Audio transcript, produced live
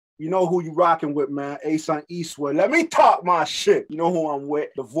You know who you rocking with, man. Ace on Eastwood. Let me talk my shit. You know who I'm with.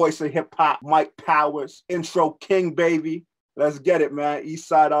 The voice of hip hop, Mike Powers. Intro king, baby. Let's get it, man. East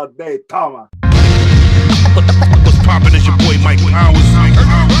side all day. Tama. What's poppin' is your boy Mike Powers.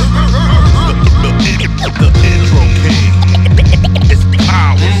 The intro king. It's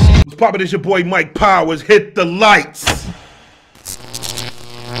Powers. What's poppin' is your boy Mike Powers. Hit the lights.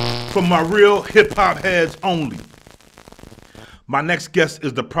 For my real hip hop heads only. My next guest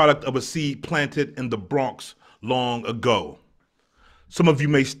is the product of a seed planted in the Bronx long ago. Some of you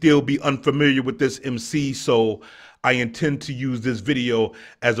may still be unfamiliar with this MC, so I intend to use this video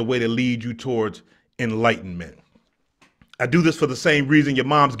as a way to lead you towards enlightenment. I do this for the same reason your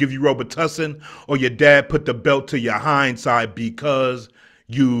moms give you Robitussin or your dad put the belt to your hind side, because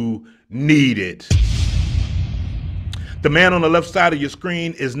you need it. The man on the left side of your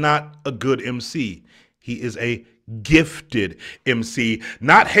screen is not a good MC. He is a gifted MC,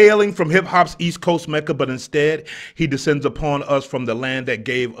 not hailing from hip-hop's East Coast Mecca, but instead he descends upon us from the land that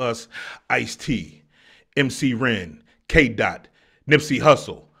gave us Ice-T, MC Ren, K-Dot, Nipsey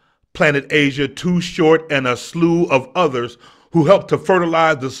Hussle, Planet Asia, Too Short, and a slew of others who helped to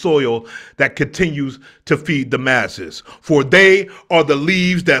fertilize the soil that continues to feed the masses. For they are the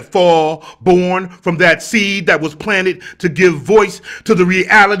leaves that fall, born from that seed that was planted to give voice to the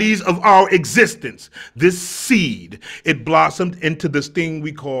realities of our existence. This seed, it blossomed into this thing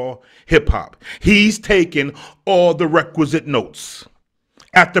we call hip-hop. He's taken all the requisite notes.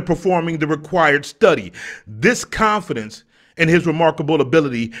 After performing the required study, this confidence and his remarkable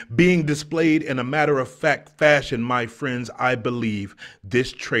ability being displayed in a matter-of-fact fashion, my friends, I believe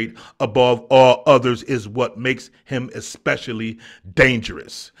this trait above all others is what makes him especially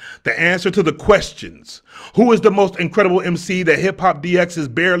dangerous. The answer to the questions, who is the most incredible MC that hip-hop DX's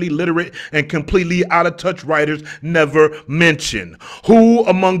barely literate and completely out-of-touch writers never mention? Who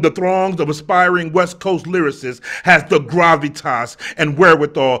among the throngs of aspiring West Coast lyricists has the gravitas and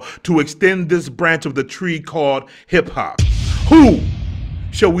wherewithal to extend this branch of the tree called hip-hop? Who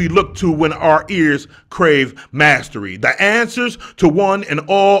shall we look to when our ears crave mastery? The answers to one and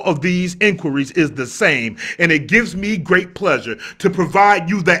all of these inquiries is the same, and it gives me great pleasure to provide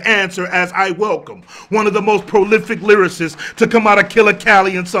you the answer as I welcome one of the most prolific lyricists to come out of Killer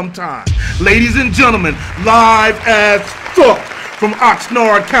Cali in some time. Ladies and gentlemen, live as fuck from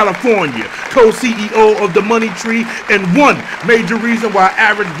Oxnard, California, co-CEO of the Money Tree, and one major reason why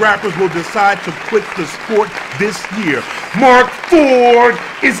average rappers will decide to quit the sport this year. Mark Ford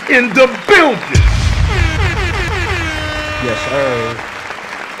is in the building. Yes, sir.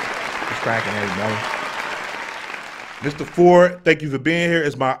 It's cracking, everybody. Mr. Ford, thank you for being here.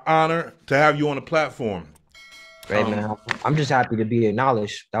 It's my honor to have you on the platform. Great, man. I'm just happy to be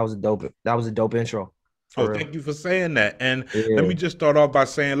acknowledged. That was a dope intro. Oh, thank you for saying that. And let me just start off by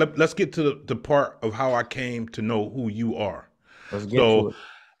saying, let's get to the part of how I came to know who you are. Let's get to it.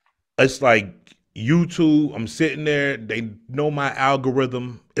 It's like YouTube, I'm sitting there, they know my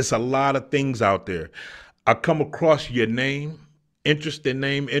algorithm. It's a lot of things out there. I come across your name, interesting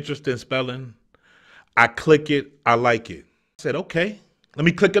spelling. I click it, I like it. I said, okay, let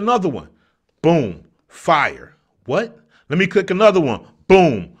me click another one. Boom, fire. What? Let me click another one.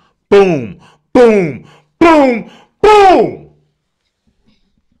 Boom, boom, boom. Boom, boom.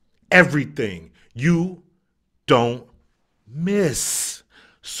 Everything. You don't miss.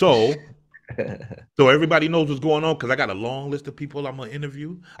 So everybody knows what's going on, because I got a long list of people I'm going to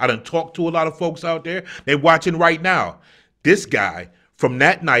interview. I done talked to a lot of folks out there. They're watching right now. This guy from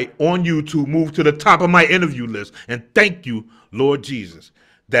that night on YouTube moved to the top of my interview list. And thank you, Lord Jesus,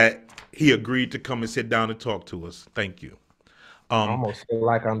 that he agreed to come and sit down and talk to us. Thank you. I almost feel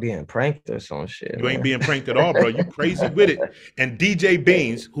like I'm being pranked or some shit. You ain't being pranked at all, bro. You crazy with it. And DJ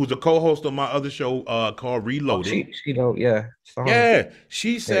Beans, who's a co-host on my other show called Reloaded. She don't, yeah. Yeah.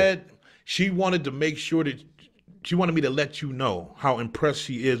 She said she wanted to make sure that she wanted me to let you know how impressed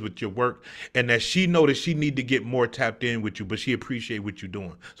she is with your work, and that she noticed she need to get more tapped in with you, but she appreciate what you're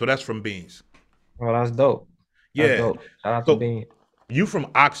doing. So that's from Beans. Well, that's dope. Yeah. That's dope. Shout out to Beans. You from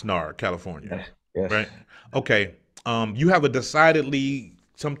Oxnard, California. Yes. Right? Okay. You have a decidedly,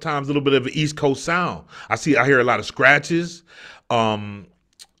 sometimes a little bit of an East Coast sound. I hear a lot of scratches,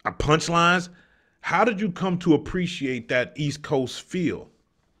 punchlines. How did you come to appreciate that East Coast feel?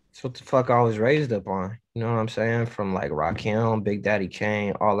 It's what the fuck I was raised up on. You know what I'm saying? From like Rakim, Big Daddy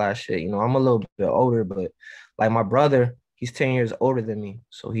Kane, all that shit. You know, I'm a little bit older, but like my brother, he's 10 years older than me.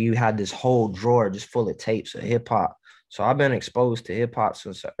 So he had this whole drawer just full of tapes of hip hop. So I've been exposed to hip hop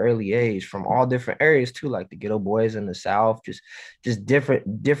since an early age, from all different areas too, like the Ghetto Boys in the South, just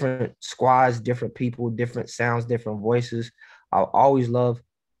different squads, different people, different sounds, different voices. I always love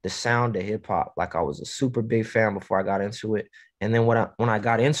the sound of hip hop. Like I was a super big fan before I got into it. And then when I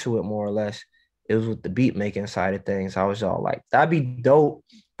got into it more or less, it was with the beat making side of things. I was all like, that'd be dope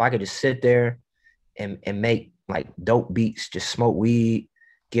if I could just sit there and make like dope beats, just smoke weed,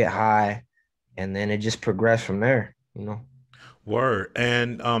 get high, and then it just progressed from there, you know. Word.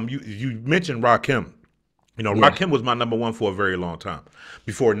 And you mentioned Rakim. You know, Yes. Rakim was my number one for a very long time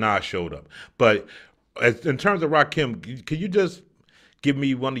before Nas showed up. But in terms of Rakim, can you just give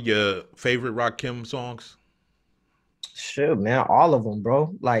me one of your favorite Rakim songs? Sure, man. All of them,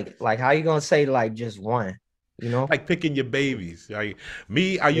 bro. Like how you gonna say like just one, you know? Like picking your babies. Like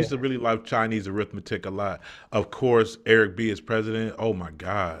me, I Yeah. used to really love Chinese arithmetic a lot. Of course, Eric B is president. Oh my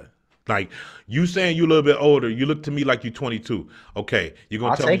God. Like you saying you a little bit older, you look to me like you're 22. Okay, you're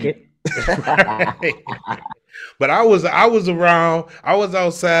gonna I'll tell me take you it. But I was around, I was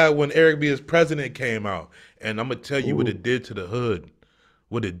outside when Eric B as president came out. And I'm gonna tell you what Ooh. it did to the hood.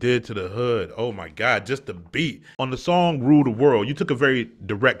 What it did to the hood. Oh my God, just the beat. On the song Rule the World, you took a very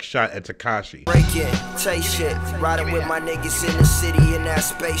direct shot at Takashi. Breaking, chase shit, riding with my niggas in the city in that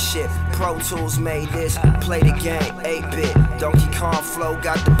spaceship. Pro Tools made this, play the game, 8-bit. Donkey Kong flow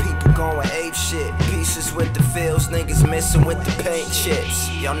got the people going ape shit. Pieces with the fills, niggas missing with the paint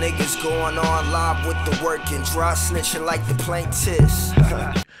chips. Y'all niggas going on live with the work and dry snitching like the plaintiffs.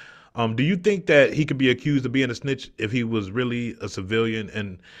 Do you think that he could be accused of being a snitch if he was really a civilian?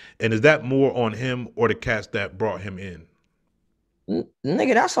 And is that more on him or the cats that brought him in?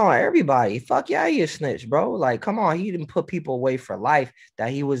 Nigga, that's on everybody. Fuck yeah, he a snitch, bro. Like, come on, he didn't put people away for life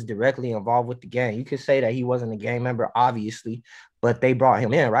that he was directly involved with the gang. You could say that he wasn't a gang member, obviously, but they brought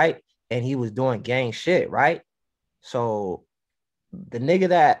him in, right? And he was doing gang shit, right? So the nigga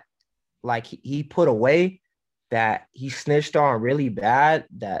that like he put away that he snitched on really bad,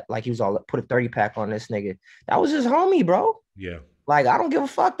 that like he was all put a 30 pack on this nigga. That was his homie, bro. Yeah. Like, I don't give a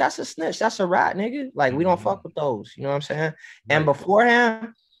fuck. That's a snitch. That's a rat, nigga. Like, we don't fuck with those. You know what I'm saying? And Right.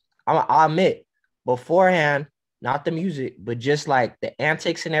 beforehand, I admit, beforehand, not the music, but just like the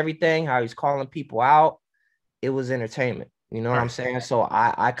antics and everything, how he's calling people out, it was entertainment. You know what I'm Right. saying? So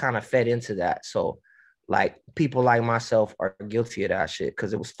I kind of fed into that. So, like, people like myself are guilty of that shit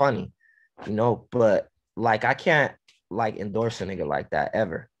because it was funny, you know? But, like, I can't, like, endorse a nigga like that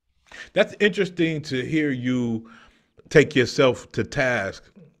ever. That's interesting to hear you take yourself to task,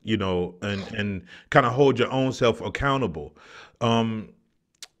 you know, and kind of hold your own self accountable. Um,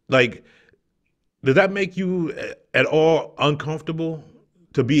 like, does that make you at all uncomfortable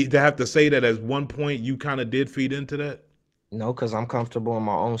to have to say that at one point you kind of did feed into that? No, because I'm comfortable in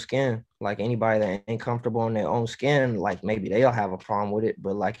my own skin. Like anybody that ain't comfortable in their own skin, like maybe they'll have a problem with it.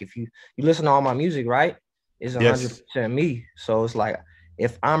 But like if you listen to all my music, right? It's Yes. 100% me. So it's like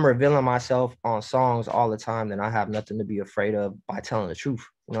if I'm revealing myself on songs all the time, then I have nothing to be afraid of by telling the truth.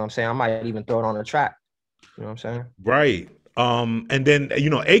 You know what I'm saying? I might even throw it on a track. You know what I'm saying? Right. And then you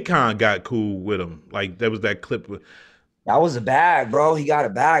know, Akon got cool with him. Like there was that clip with That was a bag, bro. He got a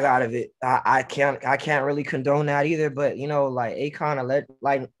bag out of it. I can't really condone that either. But you know, like Akon,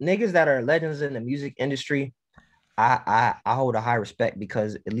 like niggas that are legends in the music industry, I hold a high respect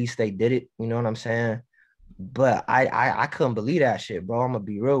because at least they did it. You know what I'm saying? But I couldn't believe that shit, bro. I'm gonna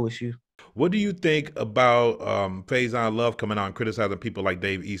be real with you. what do you think about Faison Love coming out and criticizing people like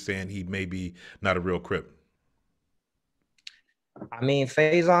Dave East saying he may be not a real Crip? I mean,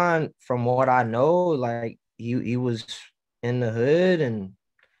 Faison, from what I know, like he was in the hood and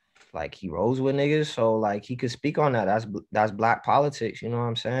like he rose with niggas, so like he could speak on that. That's black politics. You know what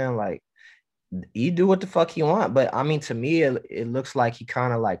I'm saying? Like he do what the fuck he want. But I mean, to me, it looks like he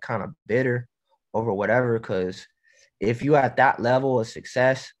kind of bitter over whatever. Because if you at that level of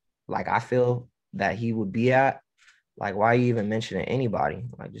success, like I feel that he would be at, like why are you even mentioning anybody?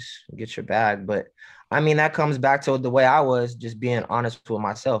 Like just get your bag. But I mean, that comes back to the way I was, just being honest with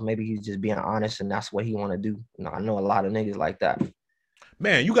myself. Maybe he's just being honest, and that's what he want to do. You know, I know a lot of niggas like that.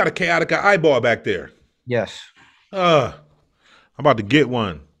 Man, you got a chaotic eyeball back there. Yes. I'm about to get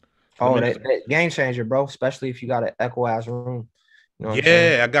one. Let Oh, me. that game changer, bro. Especially if you got an echo ass room. You know what I'm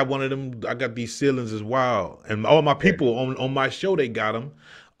saying? Yeah, I got one of them. I got these ceilings as well, and all my Yeah. people on my show they got them.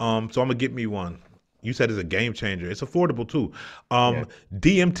 So I'm gonna get me one. You said it's a game changer. It's affordable too. Yeah.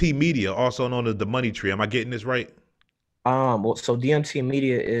 DMT Media, also known as the Money Tree. Am I getting this right? Well, so DMT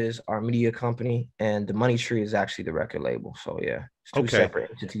Media is our media company, and the Money Tree is actually the record label. So yeah, it's two Okay.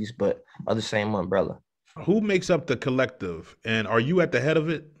 separate entities, but of the same umbrella. Who makes up the collective, and are you at the head of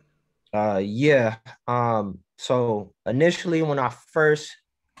it? Yeah. So initially, when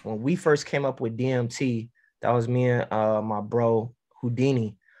we first came up with DMT, that was me and my bro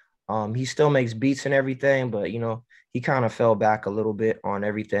Houdini. He still makes beats and everything, but you know, he kind of fell back a little bit on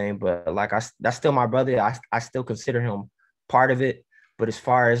everything. But like that's still my brother. I still consider him part of it. But as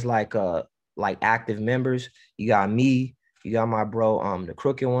far as like active members, you got me, you got my bro, the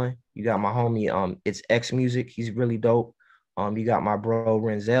crooked one, you got my homie, it's X Music, he's really dope. You got my bro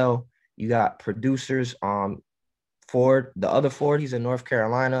Renzel, you got producers, Ford, the other Ford, he's in North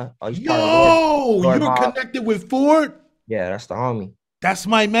Carolina. He's part Yo, of Lord you're Mob. connected with Ford? Yeah, that's the homie. That's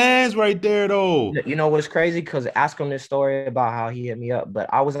my man's right there, though. You know what's crazy? Because ask him this story about how he hit me up.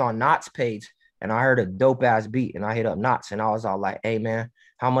 But I was on Knott's page and I heard a dope ass beat and I hit up Knott's and I was all like, hey, man,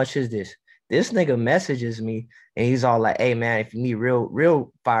 how much is this? This nigga messages me and he's all like, hey, man, if you need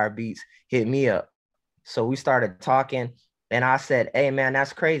real fire beats, hit me up. So we started talking and I said, hey, man,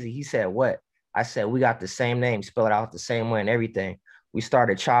 that's crazy. He said, what? I said, we got the same name, spell it out the same way and everything. We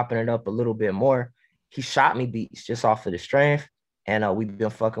started chopping it up a little bit more. He shot me beats just off of the strength. And we've been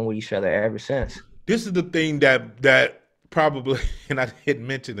fucking with each other ever since. This is the thing that probably, and I didn't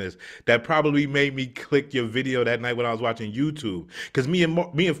mention this, that probably made me click your video that night when I was watching YouTube. Because me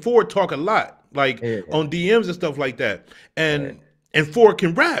and Ford talk a lot, like on DMs and stuff like that. And Ford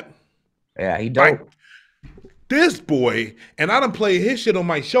can rap. Yeah, he dope. Like, this boy, and I done played his shit on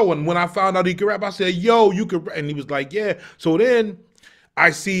my show, and when I found out he could rap, I said, yo, you could rap. And he was like, yeah. So then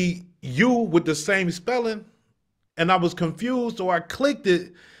I see you with the same spelling, and I was confused, so I clicked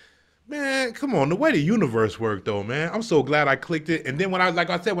it. Man, come on, the way the universe worked, though, man. I'm so glad I clicked it. And then when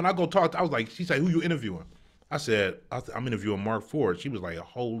when I go talk, I was like, she said, who you interviewing? I said, I'm interviewing Mark Ford. She was like,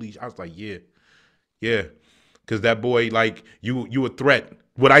 holy, I was like, yeah. Because that boy, like, you a threat.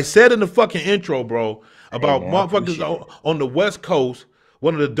 What I said in the fucking intro, bro, about motherfuckers on the West Coast,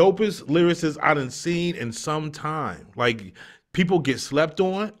 one of the dopest lyricists I done seen in some time. Like, people get slept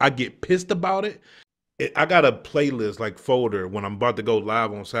on. I get pissed about it. I got a playlist, like, folder when I'm about to go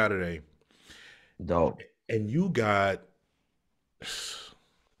live on Saturday. Dope. And you probably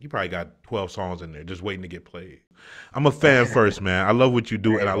got 12 songs in there just waiting to get played. I'm a fan first, man. I love what you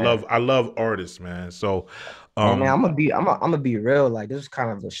do, and I love artists, man. So man, I'm gonna be real. Like, this is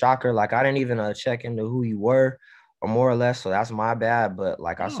kind of a shocker. Like, I didn't even check into who you were, or more or less. So that's my bad. But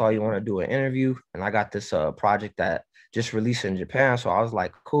like, I saw you want to do an interview, and I got this project that just released in Japan. So I was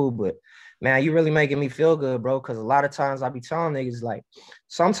like, cool. But man, you really making me feel good, bro. Because a lot of times I be telling niggas, like,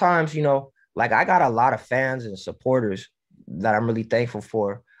 sometimes, you know, like, I got a lot of fans and supporters that I'm really thankful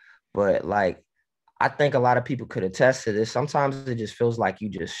for. But like, I think a lot of people could attest to this. Sometimes it just feels like you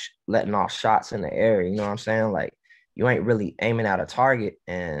just letting off shots in the air. You know what I'm saying? Like, you ain't really aiming at a target.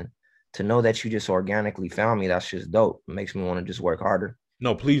 And to know that you just organically found me, that's just dope. It makes me want to just work harder.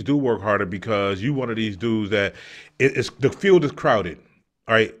 No, please do work harder, because you one of these dudes that the field is crowded.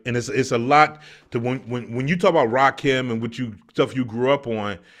 All right. And it's a lot to when you talk about Rakim and stuff you grew up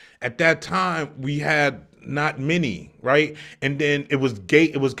on, at that time we had not many, right? And then it was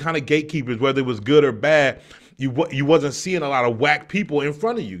kind of gatekeepers, whether it was good or bad. You wasn't seeing a lot of whack people in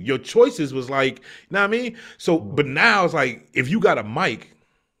front of you. Your choices was like, you know what I mean? So, but now it's like, if you got a mic,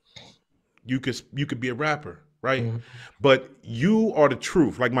 you could be a rapper, right? Mm-hmm. But you are the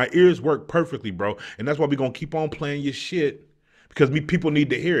truth. Like, my ears work perfectly, bro. And that's why we're gonna keep on playing your shit, because people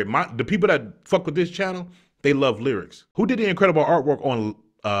need to hear it. The people that fuck with this channel, they love lyrics. Who did the incredible artwork on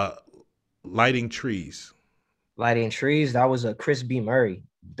Lighting Trees? Lighting Trees, that was a Chris B. Murray,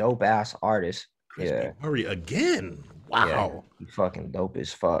 dope ass artist. Chris B. Murray again. Wow. Yeah, he fucking dope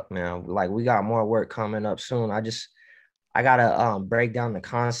as fuck, man. Like, we got more work coming up soon. I gotta break down the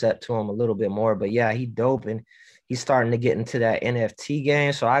concept to him a little bit more. But yeah, he dope, and he's starting to get into that NFT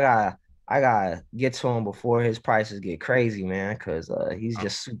game. So I gotta get to him before his prices get crazy, man, because he's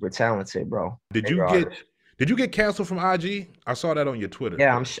just super talented, bro. Did you get canceled from IG? I saw that on your Twitter.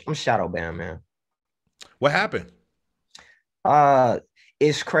 Yeah, I'm shadow banned, man. What happened?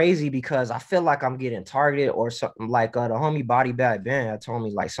 It's crazy because I feel like I'm getting targeted or something. Like, the homie Body Bad Ben told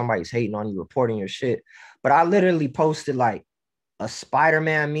me, like, somebody's hating on you, reporting your shit. But I literally posted like a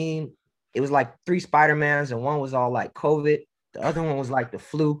Spider-Man meme. It was like 3 Spider-Mans, and one was all like COVID. The other one was like the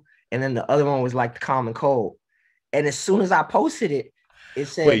flu, and then the other one was like the common cold. And as soon as I posted it, it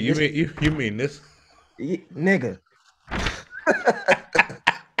said, "Wait, you mean this, nigga?"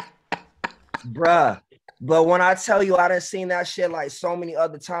 Bruh. But when I tell you, I done seen that shit like so many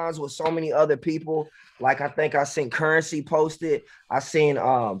other times with so many other people. Like, I think I seen Currency post it. I seen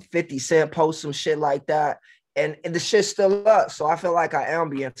 50 Cent post some shit like that. And the shit's still up. So I feel like I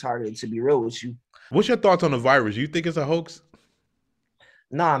am being targeted, to be real with you. What's your thoughts on the virus? You think it's a hoax?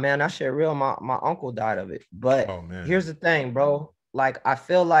 Nah, man, that shit real. My uncle died of it. But here's the thing, bro. Like, I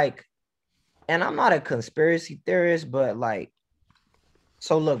feel like, and I'm not a conspiracy theorist, but like,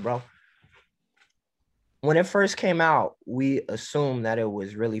 so look, bro. when it first came out, we assumed that it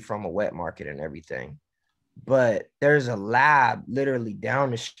was really from a wet market and everything. But there's a lab literally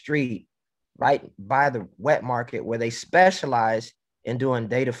down the street, right by the wet market, where they specialize in doing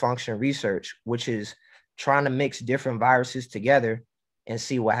data function research, which is trying to mix different viruses together and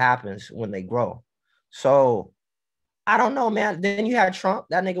see what happens when they grow. So I don't know, man. Then you had Trump.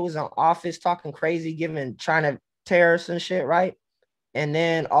 That nigga was in office talking crazy, giving China tariffs and shit, right? And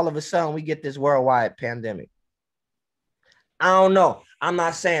then all of a sudden we get this worldwide pandemic. I don't know. I'm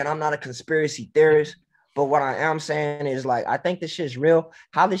not saying I'm not a conspiracy theorist, but what I am saying is like, I think this shit's real.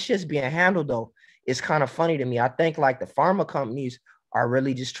 How this shit's being handled though is kind of funny to me. I think like the pharma companies are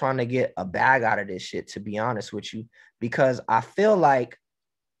really just trying to get a bag out of this shit, to be honest with you, because I feel like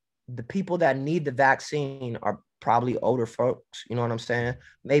the people that need the vaccine are probably older folks. You know what I'm saying?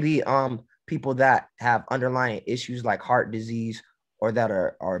 Maybe people that have underlying issues like heart disease or that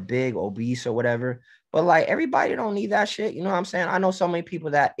are big, obese or whatever. But like everybody don't need that shit. You know what I'm saying? I know so many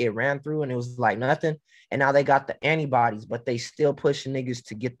people that it ran through and it was like nothing. And now they got the antibodies, but they still pushing niggas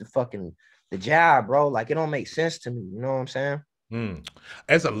to get the jab, bro. Like it don't make sense to me. You know what I'm saying?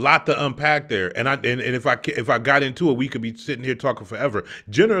 There's a lot to unpack there, and if I got into it, we could be sitting here talking forever.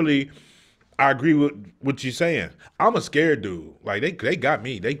 Generally, I agree with what you're saying. I'm a scared dude. Like they got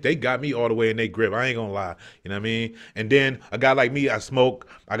me. They got me all the way in their grip. I ain't gonna lie. You know what I mean? And then a guy like me, I smoke.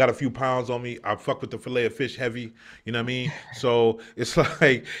 I got a few pounds on me. I fuck with the fillet of fish heavy. You know what I mean? So it's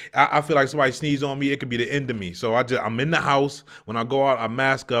like I feel like somebody sneeze on me, it could be the end of me. So I'm in the house. When I go out, I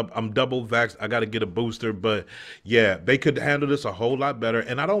mask up. I'm double vaxxed. I got to get a booster. But yeah, they could handle this a whole lot better.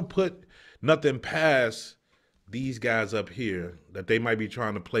 And I don't put nothing past these guys up here that they might be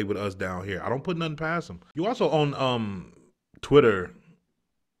trying to play with us down here. I don't put nothing past them. You also on Twitter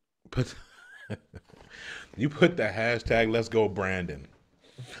put you put the hashtag Let's Go Brandon.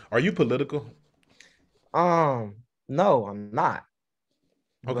 Are you political? No, I'm not.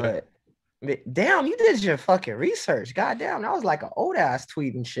 Okay. But damn, you did your fucking research. Goddamn, that was like an old ass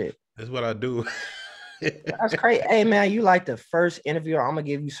tweet and shit. That's what I do. That's crazy. Hey man, you like the first interviewer. I'm gonna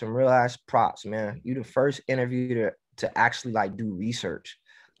give you some real ass props, man. You the first interviewer to actually like do research.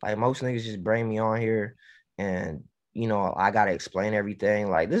 Like most niggas just bring me on here and you know I gotta explain everything.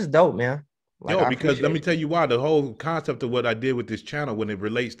 Like this is dope, man. Like, Yo, because let me tell you why. The whole concept of what I did with this channel when it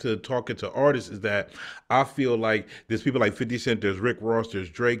relates to talking to artists is that I feel like there's people like 50 Cent, there's Rick Ross,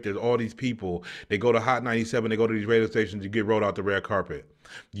 there's Drake, there's all these people. They go to Hot 97, they go to these radio stations to get rolled out the red carpet.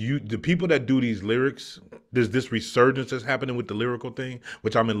 The people that do these lyrics, there's this resurgence that's happening with the lyrical thing,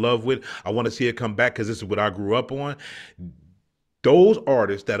 which I'm in love with. I want to see it come back because this is what I grew up on. Those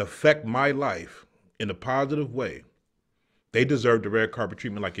artists that affect my life in a positive way, they deserve the red carpet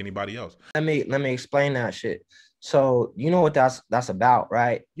treatment like anybody else. Let me explain that shit. So you know what that's about,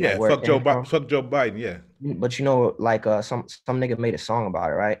 right? Yeah, like fuck Joe Biden, yeah. But you know, like some nigga made a song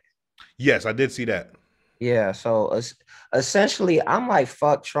about it, right? Yes, I did see that. Yeah, so essentially, I'm like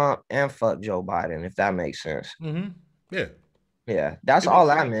fuck Trump and fuck Joe Biden, if that makes sense. Yeah, that's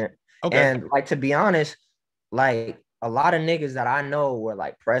all I meant. Okay. And like to be honest, like a lot of niggas that I know were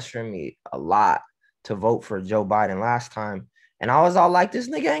like pressuring me a lot to vote for Joe Biden last time. And I was all like, this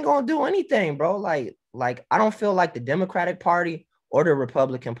nigga ain't gonna do anything, bro. Like I don't feel like the Democratic Party or the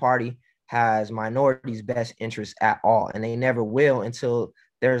Republican Party has minorities' best interests at all. And they never will until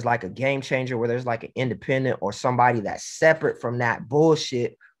there's like a game changer where there's like an independent or somebody that's separate from that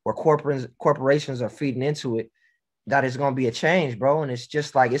bullshit where corporations are feeding into it. That is gonna be a change, bro. And it's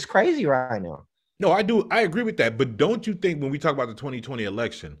just like, it's crazy right now. No, I agree with that. But don't you think when we talk about the 2020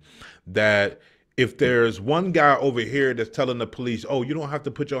 election that if there's one guy over here that's telling the police, oh, you don't have to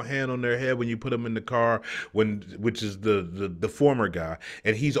put your hand on their head when you put them in the car, which is the former guy,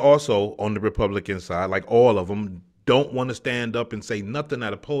 and he's also on the Republican side, like all of them don't want to stand up and say nothing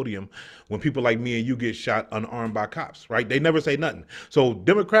at a podium when people like me and you get shot unarmed by cops, right? They never say nothing. So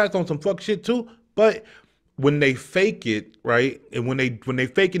Democrats on some fuck shit too, but when they fake it, right, and when they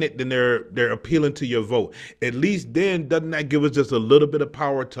faking it, then they're appealing to your vote. At least then, doesn't that give us just a little bit of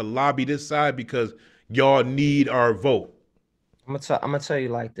power to lobby this side because y'all need our vote? I'm gonna tell you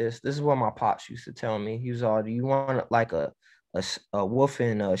like this. This is what my pops used to tell me. He was all, do you want like a wolf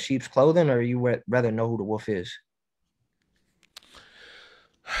in sheep's clothing, or you rather know who the wolf is?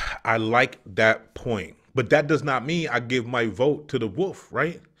 I like that point, but that does not mean I give my vote to the wolf,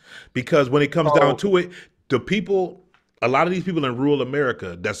 right? Because when it comes down to it, a lot of these people in rural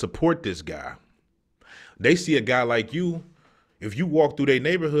America that support this guy, they see a guy like you. If you walk through their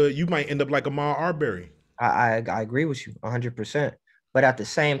neighborhood, you might end up like Ahmaud Arbery. I agree with you 100%. But at the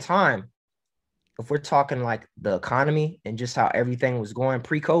same time, if we're talking like the economy and just how everything was going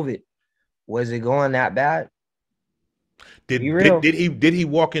pre-COVID, Was it going that bad? Did Be real. did he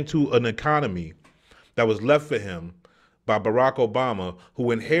walk into an economy that was left for him by Barack Obama,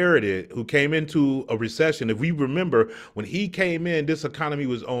 who came into a recession? If we remember, when he came in, this economy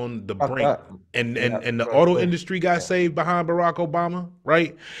was on the Fucked brink. up. And Yeah, and the real auto quick. industry got Yeah. saved behind Barack Obama,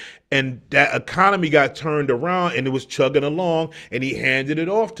 right? And that economy got turned around and it was chugging along, and he handed it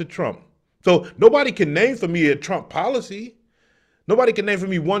off to Trump. So nobody can name for me a Trump policy. Nobody can name for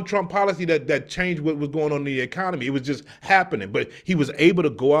me one Trump policy that changed what was going on in the economy. It was just happening. But he was able to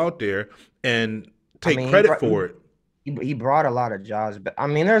go out there and I take mean, credit for it. he brought a lot of jobs, but I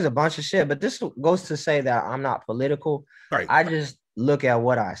mean, there's a bunch of shit. But this goes to say that I'm not political. Right. I just look at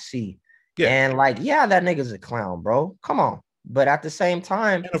what I see, Yeah. and like, yeah, that nigga's a clown, bro. Come on. But at the same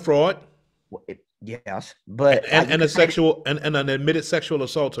time, And a fraud. yes, but And a sexual and an admitted sexual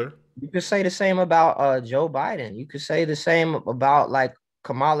assaulter. you could say the same about Joe Biden. You could say the same about like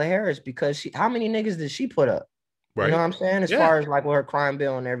Kamala Harris, because how many niggas did she put up? Right. You know what I'm saying? As Yeah. far as like with her crime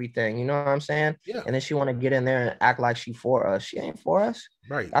bill and everything, you know what I'm saying? Yeah. And then she want to get in there and act like she for us. She ain't for us.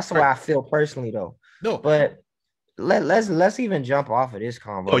 Right. That's the way I feel personally, though. No. But let's even jump off of this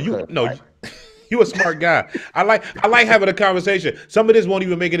convo. Oh, you a smart guy. I like having a conversation. Some of this won't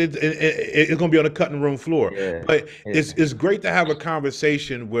even make it. It's gonna be on the cutting room floor. Yeah. But it's great to have a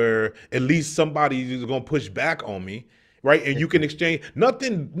conversation where at least somebody is gonna push back on me, right? And you can exchange.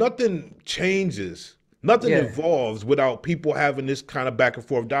 Nothing changes. Nothing evolves without people having this kind of back and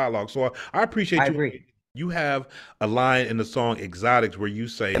forth dialogue. So I appreciate you. Agree. You have a line in the song Exotics where you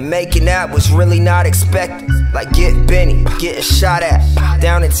say, And making that was really not expected. Like get Benny, getting shot at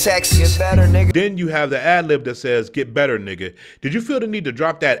down in Texas. Get better, nigga. Then you have the ad lib that says, get better, nigga. Did you feel the need to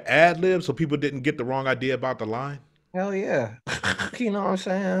drop that ad lib so people didn't get the wrong idea about the line? Hell yeah. You know what I'm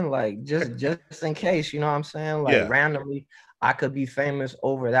saying? Like just in case, you know what I'm saying? Like randomly, I could be famous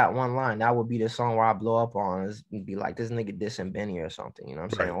over that one line. That would be the song where I blow up on. Is be like this nigga dissing Benny or something. You know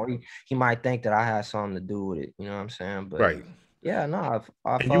what I'm saying? Or he might think that I had something to do with it. You know what I'm saying? But yeah, no.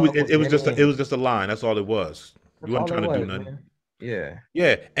 It was just a line. That's all it was. You weren't trying to do nothing. Man. Yeah.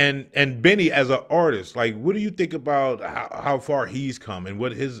 Yeah, and Benny as an artist, like, what do you think about how far he's come and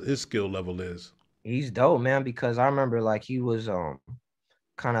what his skill level is? He's dope, man. Because I remember like he was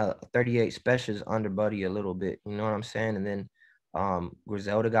kind of 38 Specials under Buddy a little bit, you know what I'm saying? And then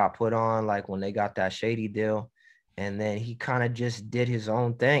Griselda got put on like when they got that Shady deal, and then he kind of just did his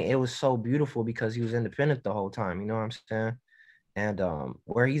own thing. It was so beautiful because he was independent the whole time, you know what I'm saying? And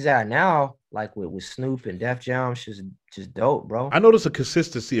where he's at now, like with Snoop and Def Jam, just dope, bro. I notice a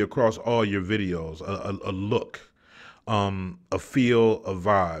consistency across all your videos, a look, a feel, a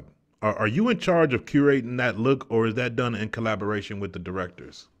vibe. Are you in charge of curating that look, or is that done in collaboration with the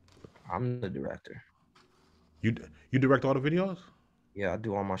directors? I'm the director. You direct all the videos? Yeah, I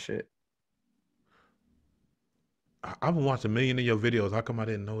do all my shit. I've watched 1 million of your videos. How come I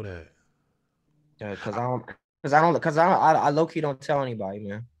didn't know that? Yeah, because I low key don't tell anybody,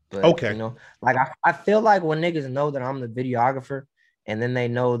 man. But, okay. You know, like I feel like when niggas know that I'm the videographer, and then they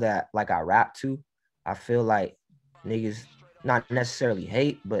know that like I rap too, I feel like niggas not necessarily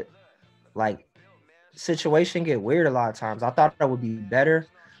hate, but like situation get weird a lot of times. I thought that would be better,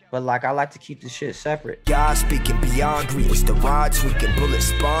 but like I like to keep the shit separate. God speaking beyond greetings, the rod tweaking, bullets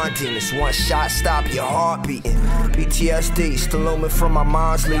spawning. This one shot stop your heart beating. PTSD still looming from my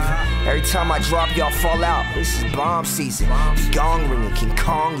mom's leaving. Every time I drop, y'all fall out. This is bomb season. Gong ringing, King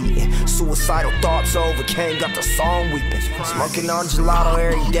Kong eating. Suicidal thoughts overcame, got the song weeping. Smoking on gelato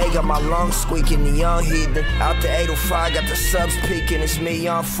every day, got my lungs squeaking. The young heathen out the 805, got the subs peaking. It's me,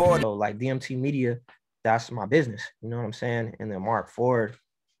 young Ford. So like DMT Media, that's my business. You know what I'm saying? And then Mark Ford,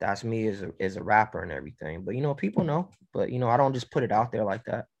 that's me as a rapper and everything. But, you know, people know. But, you know, I don't just put it out there like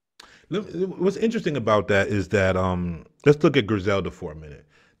that. What's interesting about that is that let's look at Griselda for a minute.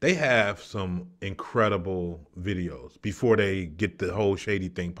 They have some incredible videos before they get the whole Shady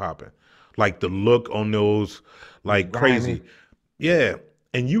thing popping. Like the look on those, like crazy. Yeah.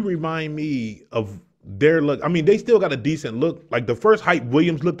 And you remind me of their look. I mean, they still got a decent look. Like the first Hype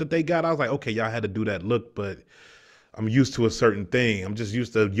Williams look that they got, I was like, okay, y'all had to do that look, but I'm used to a certain thing. I'm just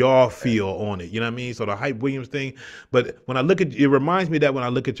used to y'all feel on it. You know what I mean? So the Hype Williams thing. But when I look at it, reminds me that when I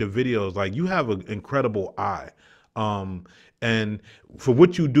look at your videos, like you have an incredible eye. And for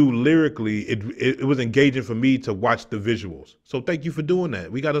what you do lyrically, it was engaging for me to watch the visuals. So thank you for doing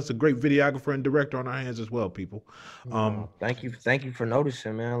that. We got us a great videographer and director on our hands as well, people. Thank you for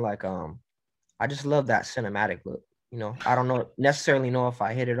noticing, man. Like I just love that cinematic look. You know, I don't necessarily know if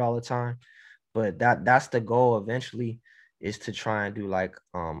I hit it all the time, but that's the goal eventually, is to try and do like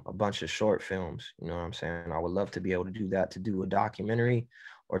a bunch of short films. You know what I'm saying? I would love to be able to do that, to do a documentary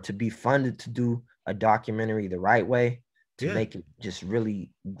or to be funded to do a documentary the right way, to make it just really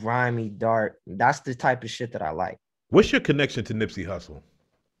grimy, dark. That's the type of shit that I like. What's your connection to Nipsey Hussle?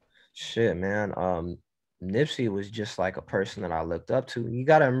 Shit, man. Nipsey was just like a person that I looked up to. You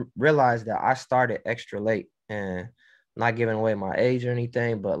gotta realize that I started extra late, and not giving away my age or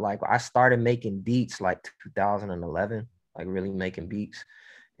anything, but like I started making beats like 2011, like really making beats.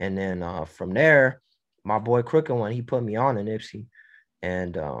 And then from there, my boy Crooked One, he put me on to Nipsey,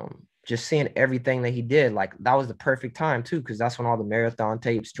 and just seeing everything that he did, like that was the perfect time too, because that's when all the marathon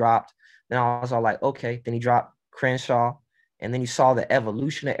tapes dropped. Then I was all like, okay. Then he dropped Crenshaw, and then you saw the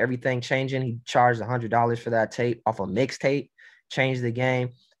evolution of everything changing. He charged $100 for that tape off a mixtape, changed the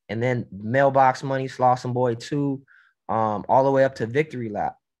game. And then Mailbox Money, Slauson Boy 2, all the way up to Victory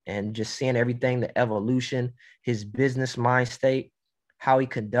Lap, and just seeing everything, the evolution, his business mind state, how he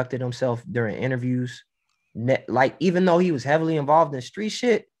conducted himself during interviews. Like, even though he was heavily involved in street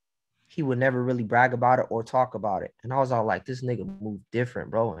shit, he would never really brag about it or talk about it. And I was all like, this nigga moved different,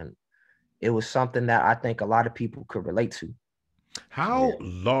 bro. And it was something that I think a lot of people could relate to. How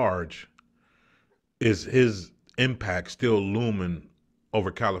large is his impact still looming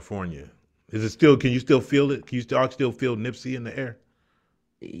over California? Is it still, can you still feel it? Can you still feel Nipsey in the air?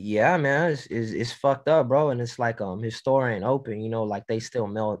 Yeah, man, it's fucked up, bro. And it's like his store ain't open, you know, like they still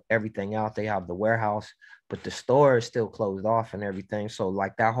mail everything out. They have the warehouse, but the store is still closed off and everything. So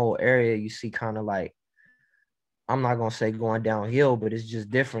like that whole area, you see kind of like, I'm not gonna say going downhill, but it's just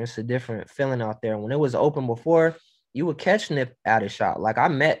different. It's a different feeling out there. When it was open before, you would catch Nip at his shop. Like I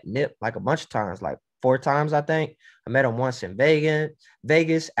met Nip like a bunch of times, like 4 times, I think. I met him once in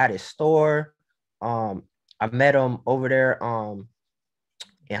Vegas at his store. I met him over there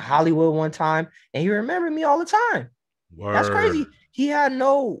in Hollywood one time, and he remembered me all the time. Word. That's crazy. He had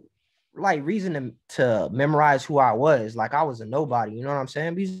no like reason to memorize who I was. Like I was a nobody, you know what I'm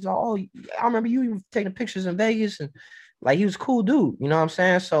saying? But he's like, oh, I remember you taking pictures in Vegas, and like he was a cool dude, you know what I'm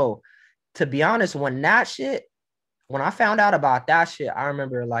saying? So to be honest, when I found out about that shit, I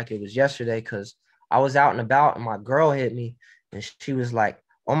remember like it was yesterday, because I was out and about and my girl hit me and she was like,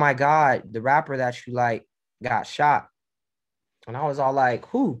 oh my God, the rapper that you like got shot. And I was all like,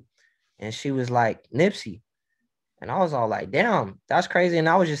 who? And she was like, Nipsey. And I was all like, damn, that's crazy. And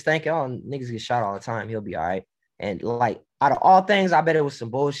I was just thinking, oh, niggas get shot all the time. He'll be all right. And like, out of all things, I bet it was some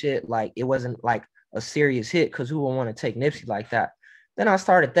bullshit. Like, it wasn't like a serious hit, because who would want to take Nipsey like that? Then I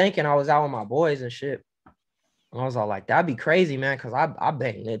started thinking, I was out with my boys and shit. And I was all like, that'd be crazy, man, because I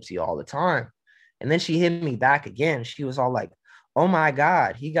bang Nipsey all the time. And then she hit me back again. She was all like, oh my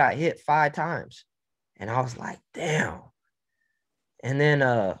God, he got hit 5 times. And I was like, damn. And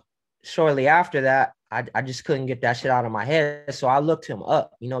then shortly after that, I just couldn't get that shit out of my head. So I looked him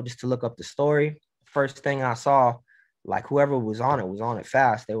up, you know, just to look up the story. First thing I saw, like whoever was on it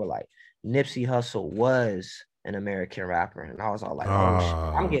fast. They were like, Nipsey Hussle was an American rapper. And I was all like, oh shit,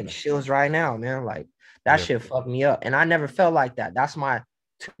 I'm getting chills right now, man. Like that shit fucked me up. And I never felt like that. That's my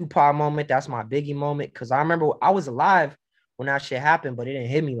Tupac moment. That's my Biggie moment. Because I remember I was alive when that shit happened, but it didn't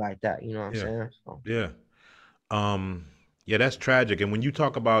hit me like that. You know what I'm saying? So. Yeah. Yeah, that's tragic. And when you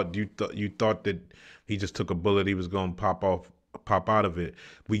talk about you thought that he just took a bullet, he was going to pop out of it.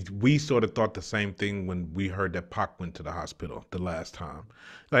 We sort of thought the same thing when we heard that Pac went to the hospital the last time.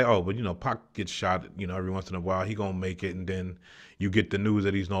 Like, oh, but you know, Pac gets shot, you know, every once in a while. He gonna make it, and then you get the news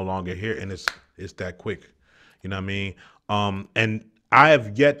that he's no longer here, and it's that quick. You know what I mean? And I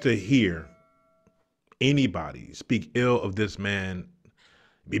have yet to hear anybody speak ill of this man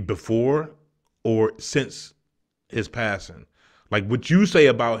before or since his passing. Like what you say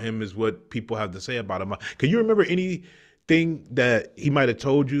about him is what people have to say about him. Can you remember anything that he might have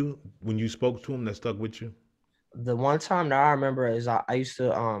told you when you spoke to him that stuck with you? The one time that I remember is I used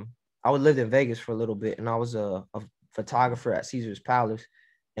to I would live in Vegas for a little bit, and I was a photographer at Caesar's Palace,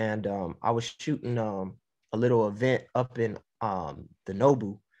 and I was shooting a little event up in the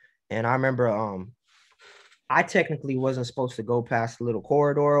Nobu, and I remember I technically wasn't supposed to go past the little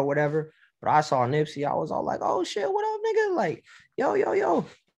corridor or whatever, but I saw Nipsey. I was all like, oh shit, what up, nigga? Like, yo.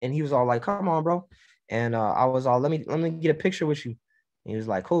 And he was all like, come on, bro. And I was all, let me get a picture with you. And he was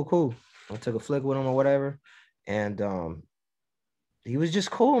like, cool. I took a flick with him or whatever. And he was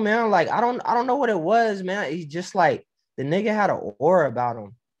just cool, man. Like, I don't know what it was, man. He's just like, the nigga had an aura about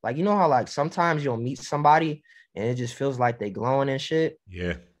him. Like, you know how like sometimes you'll meet somebody and it just feels like they glowing and shit.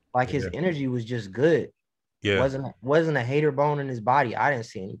 Yeah. Like his energy was just good. Yeah. Wasn't a hater bone in his body. I didn't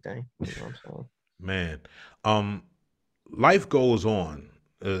see anything. You know what I'm saying? Man. Life Goes On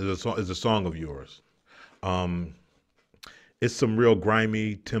is a song of yours. It's some real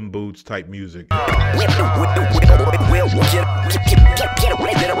grimy Tim Boots type music. Get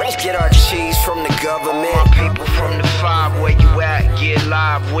our cheese from the government. People from the 5, where you at? Get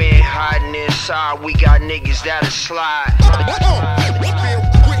live. We ain't hiding inside. We got niggas that'll slide.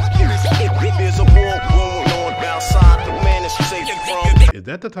 Is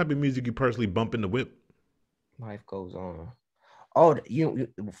that the type of music you personally bump in the whip? Life goes on. Oh,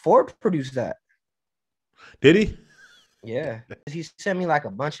 Ford produced that. Did he? Yeah. He sent me like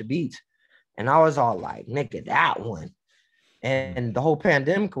a bunch of beats, and I was all like, nigga, that one. And the whole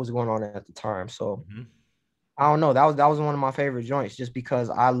pandemic was going on at the time. So I don't know. That was one of my favorite joints just because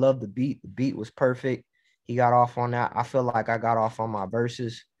I love the beat. The beat was perfect. He got off on that. I feel like I got off on my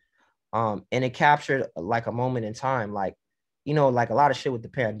verses. And it captured like a moment in time. Like, you know, like a lot of shit with the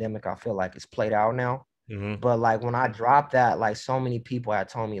pandemic, I feel like it's played out now. But like when I dropped that, like so many people had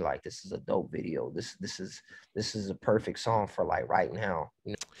told me like, this is a dope video. This is a perfect song for like right now.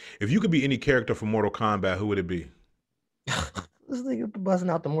 You know? If you could be any character from Mortal Kombat, who would it be? This nigga buzzing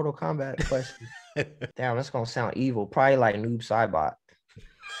out the Mortal Kombat question. Damn, that's gonna sound evil. Probably like Noob Saibot.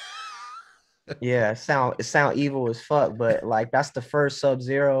 Yeah, it sound evil as fuck, but like that's the first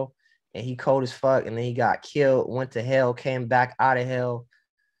Sub-Zero, and he cold as fuck, and then he got killed, went to hell, came back out of hell.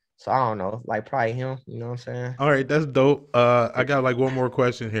 So I don't know, like probably him. You know what I'm saying? All right, that's dope. I got like one more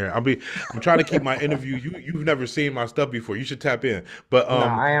question here. I'm trying to keep my interview. You've never seen my stuff before. You should tap in. But no,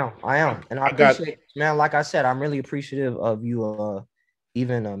 I am, and I appreciate, man. Like I said, I'm really appreciative of you,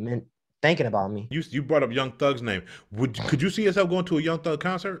 even thinking about me. You brought up Young Thug's name. Could you see yourself going to a Young Thug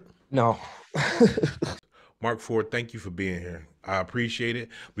concert? No. Mark Ford, thank you for being here. I appreciate it.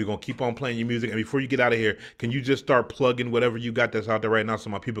 We're going to keep on playing your music. And before you get out of here, can you just start plugging whatever you got that's out there right now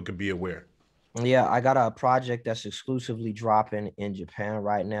so my people can be aware? Yeah, I got a project that's exclusively dropping in Japan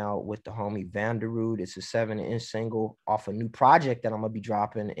right now with the homie Vanderrood. It's a 7-inch single off a new project that I'm going to be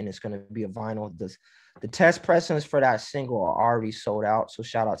dropping, and it's going to be a vinyl. The test pressings for that single are already sold out, so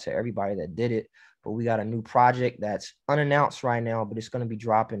shout out to everybody that did it. But we got a new project that's unannounced right now, but it's going to be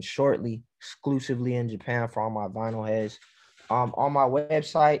dropping shortly, exclusively in Japan for all my vinyl heads. On my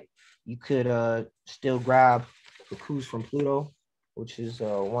website, you could still grab The Cruise from Pluto, which is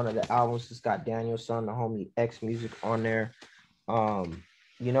one of the albums that's got Daniel's son, the homie X Music on there.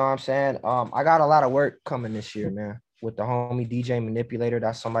 You know what I'm saying? I got a lot of work coming this year, man, with the homie DJ Manipulator.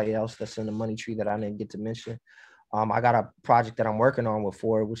 That's somebody else that's in the money tree that I didn't get to mention. I got a project that I'm working on with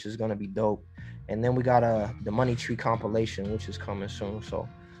Ford, which is going to be dope. And then we got the Money Tree compilation, which is coming soon. So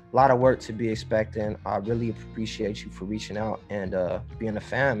a lot of work to be expecting. I really appreciate you for reaching out and being a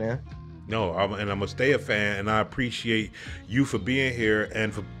fan, man. No, and I'm going to stay a fan, and I appreciate you for being here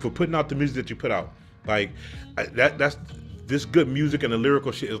and for putting out the music that you put out. Like, that's this good music and the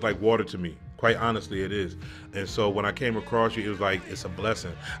lyrical shit is like water to me. Quite honestly, it is. And so when I came across you, it was like, it's a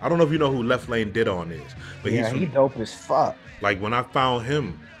blessing. I don't know if you know who Left Lane Didon is. But yeah, he's dope as fuck. Like, when I found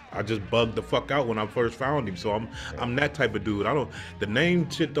him, I just bugged the fuck out when I first found him. So I'm that type of dude. The name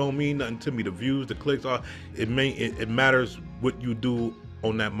shit don't mean nothing to me. The views, the clicks, it matters what you do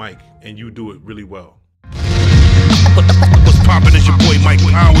on that mic, and you do it really well. What's poppin'? Is your boy Mike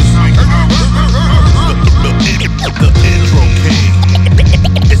Powers. The intro.